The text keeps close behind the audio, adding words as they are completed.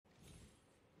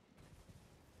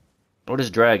Where this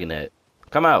dragon at?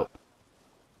 Come out.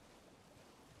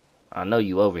 I know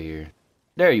you over here.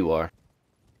 There you are.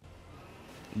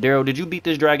 Daryl, did you beat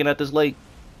this dragon at this lake?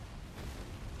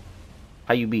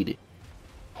 How you beat it?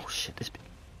 Oh shit,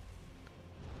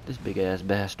 this big ass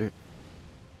bastard.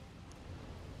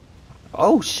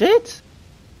 Oh shit!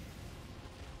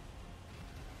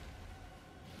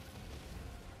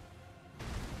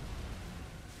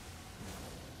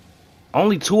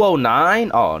 Only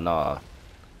 209? Oh nah.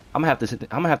 I'm gonna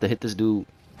have to hit this dude.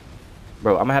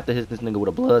 Bro, I'm gonna have to hit this nigga with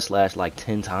a blood slash like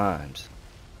 10 times.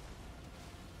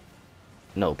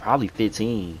 No, probably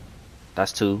 15.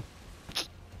 That's two.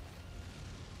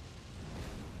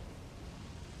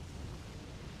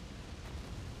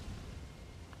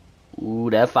 Ooh,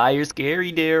 that fire's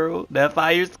scary, Daryl. That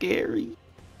fire's scary.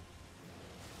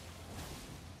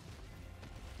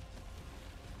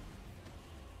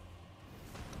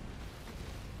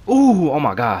 Ooh, oh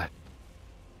my god.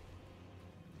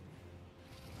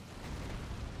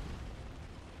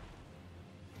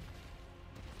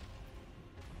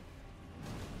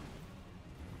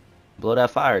 Blow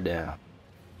that fire down.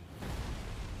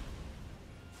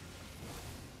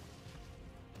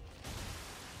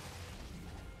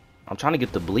 I'm trying to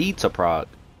get the bleed to proc.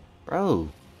 Bro.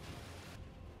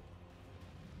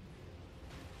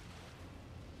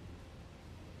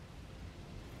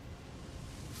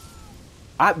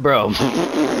 Bro.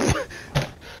 I'm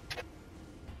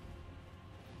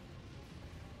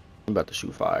about to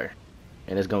shoot fire.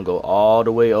 And it's gonna go all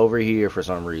the way over here for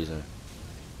some reason.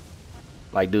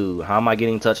 Like, dude, how am I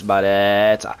getting touched by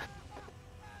that?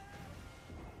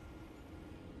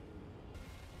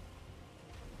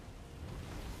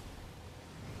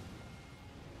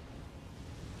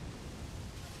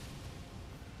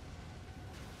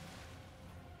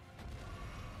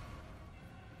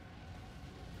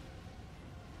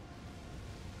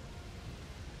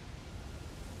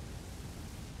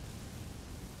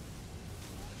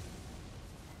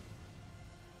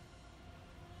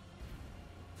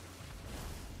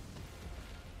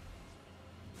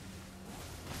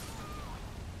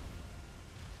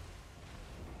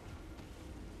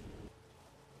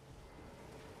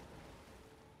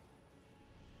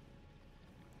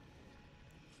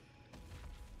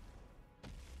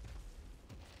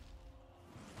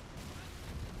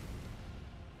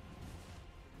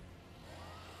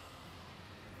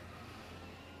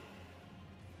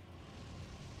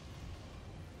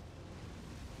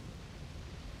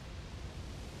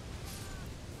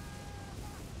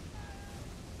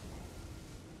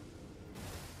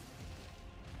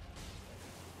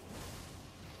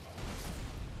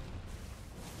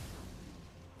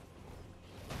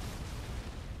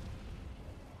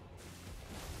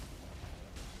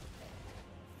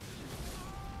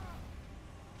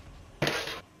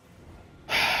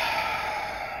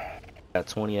 Got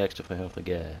 20 extra for him for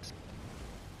gas.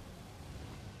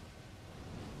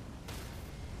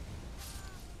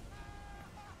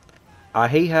 I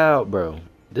hate how, bro,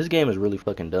 this game is really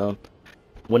fucking dumb.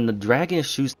 When the dragon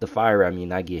shoots the fire at me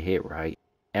and I get hit, right?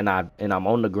 And I'm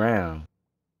on the ground,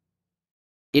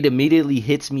 it immediately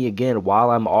hits me again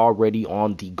while I'm already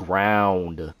on the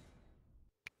ground.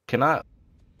 Can I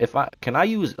if I can I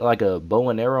use like a bow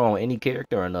and arrow on any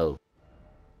character or no?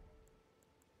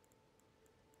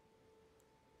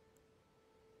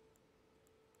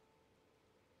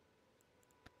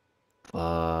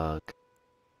 Fuck.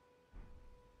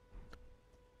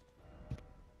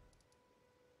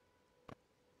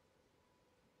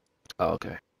 Oh,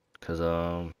 okay. Cause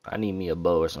I need me a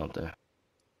bow or something.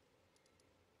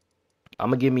 I'm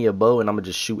gonna give me a bow and I'm gonna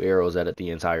just shoot arrows at it the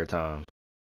entire time.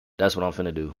 That's what I'm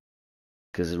finna do.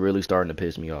 Cause it's really starting to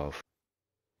piss me off.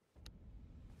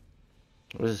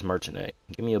 Where's this merchant at?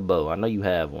 Give me a bow. I know you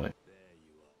have one.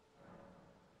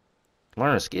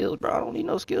 Learn skills, bro. I don't need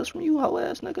no skills from you, hoe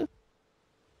ass nigga.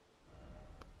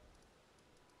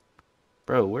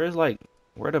 Bro,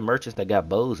 where the merchants that got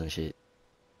bows and shit?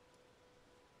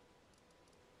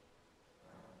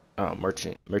 Oh,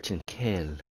 merchant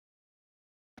Kel.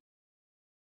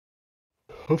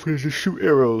 I'm finna just shoot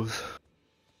arrows.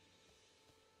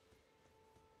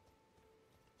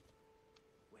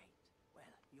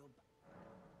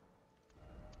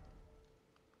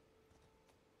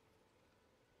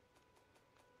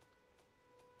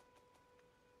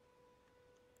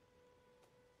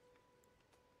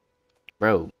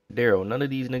 Bro, Daryl, none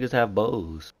of these niggas have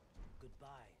bows.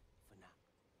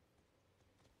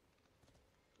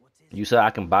 You said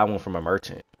I can buy one from a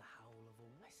merchant.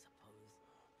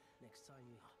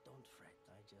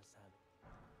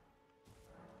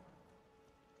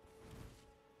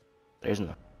 There's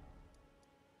no.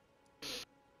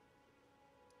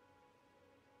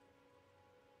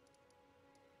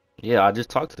 Yeah, I just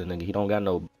talked to the nigga. He don't got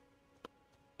no,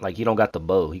 like, he don't got the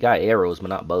bow. He got arrows, but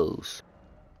not bows.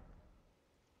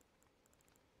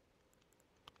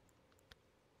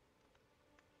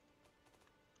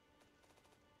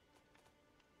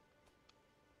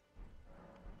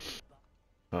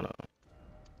 Hold on.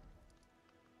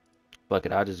 Fuck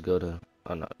it, I just go to,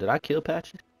 oh no. Did I kill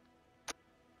Patches?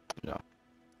 No.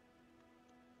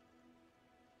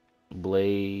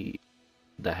 Blade,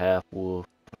 the half wolf.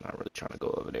 I'm not really trying to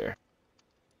go over there.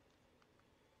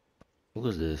 Who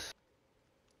is this?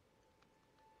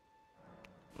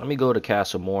 Let me go to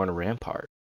Castle Moore and Rampart.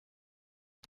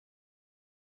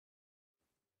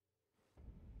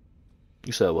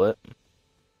 You said what?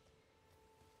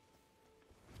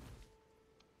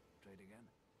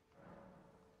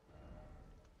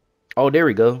 Oh, there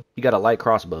we go. You got a light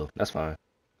crossbow. That's fine.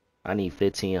 I need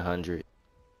 1500.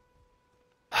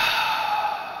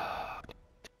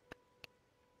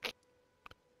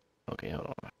 Okay, hold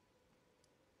on.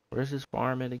 Where's this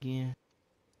farm at again?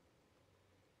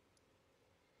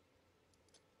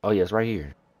 Oh, yeah, it's right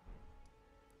here.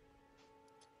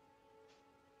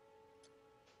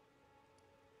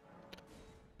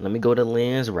 Let me go to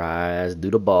Lens Rise, do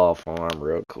the ball farm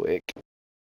real quick.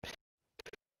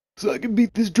 So I can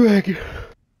beat this dragon.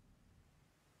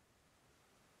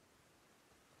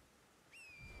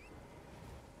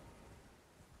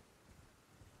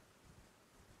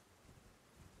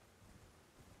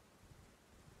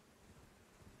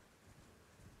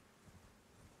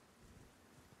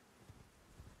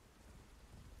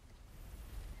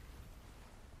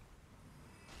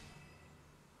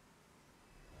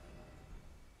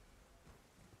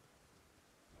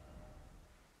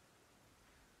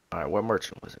 Alright, what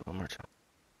merchant was it? What merchant?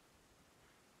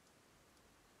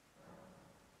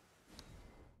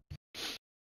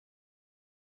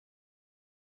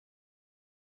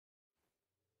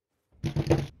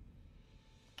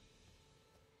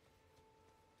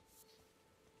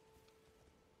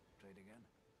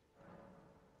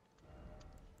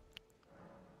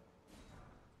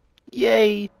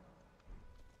 Yay!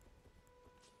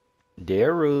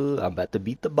 Daru, I'm about to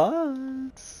beat the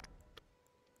boss.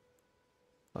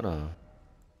 Hold on.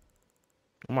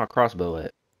 Where my crossbow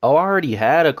at? Oh, I already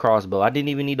had a crossbow. I didn't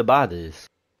even need to buy this.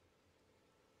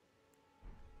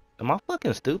 Am I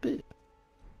fucking stupid?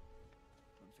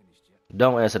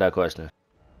 Don't answer that question.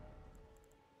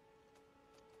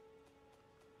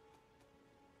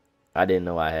 I didn't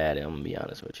know I had it. I'm gonna be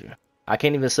honest with you. I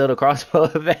can't even sell the crossbow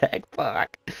back.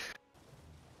 Fuck.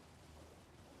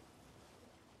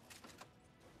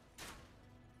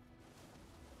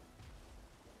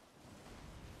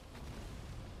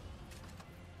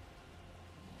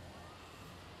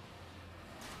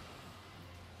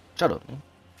 Shut up.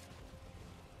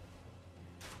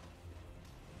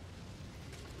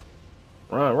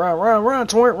 Run, run, run, run,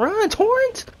 Torrent, run,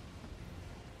 Torrent!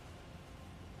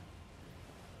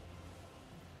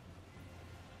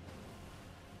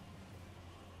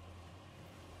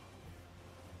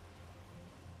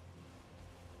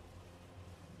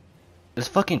 This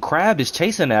fucking crab is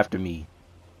chasing after me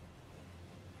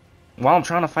while I'm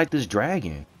trying to fight this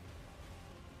dragon.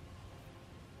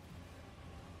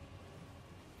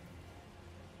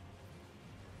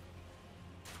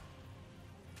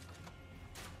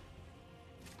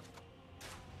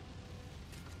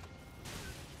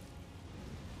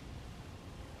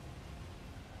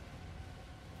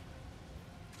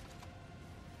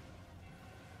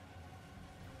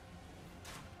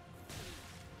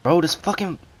 Bro, this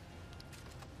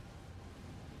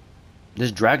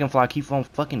dragonfly keeps on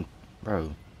fucking,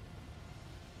 bro.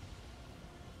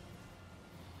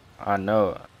 I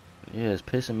know. Yeah, it's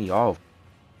pissing me off.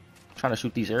 I'm trying to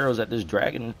shoot these arrows at this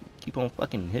dragon, keep on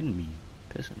fucking hitting me.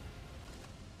 Pissing me.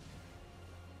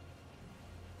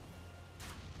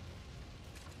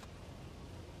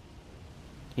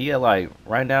 He had like,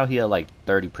 right now he had like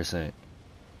 30%.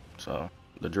 So,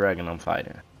 the dragon I'm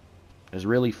fighting. It's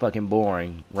really fucking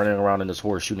boring running around in this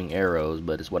horse shooting arrows,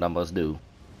 but it's what I must do.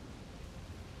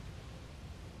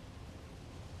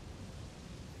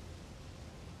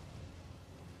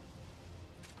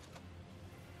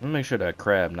 Let me make sure that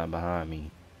crab not behind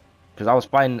me. Cause I was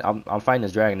fighting, I'm fighting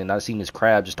this dragon and I seen this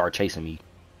crab just start chasing me.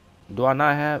 Do I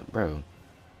not have, bro?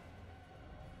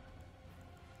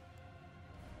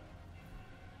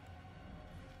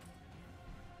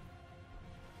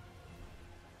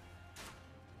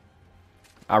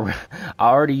 I I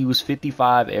already used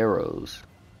 55 arrows.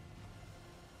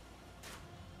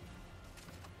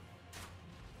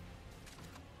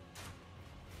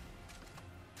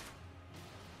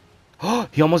 Oh,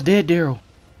 he almost dead, Daryl.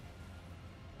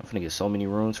 I'm finna get so many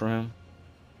runes from him.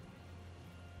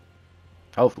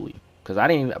 Hopefully. Because I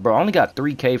didn't even, bro, I only got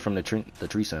 3K from the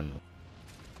tree sentinel.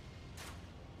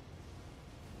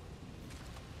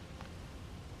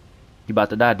 You about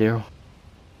to die, Daryl.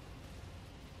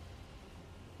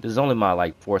 This is only my,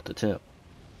 like, 4th attempt.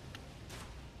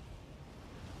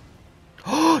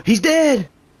 He's dead!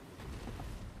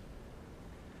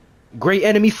 Great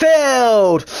enemy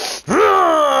failed!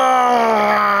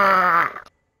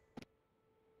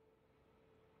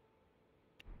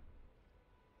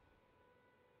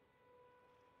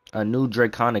 A new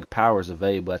draconic power is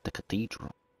available at the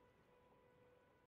cathedral.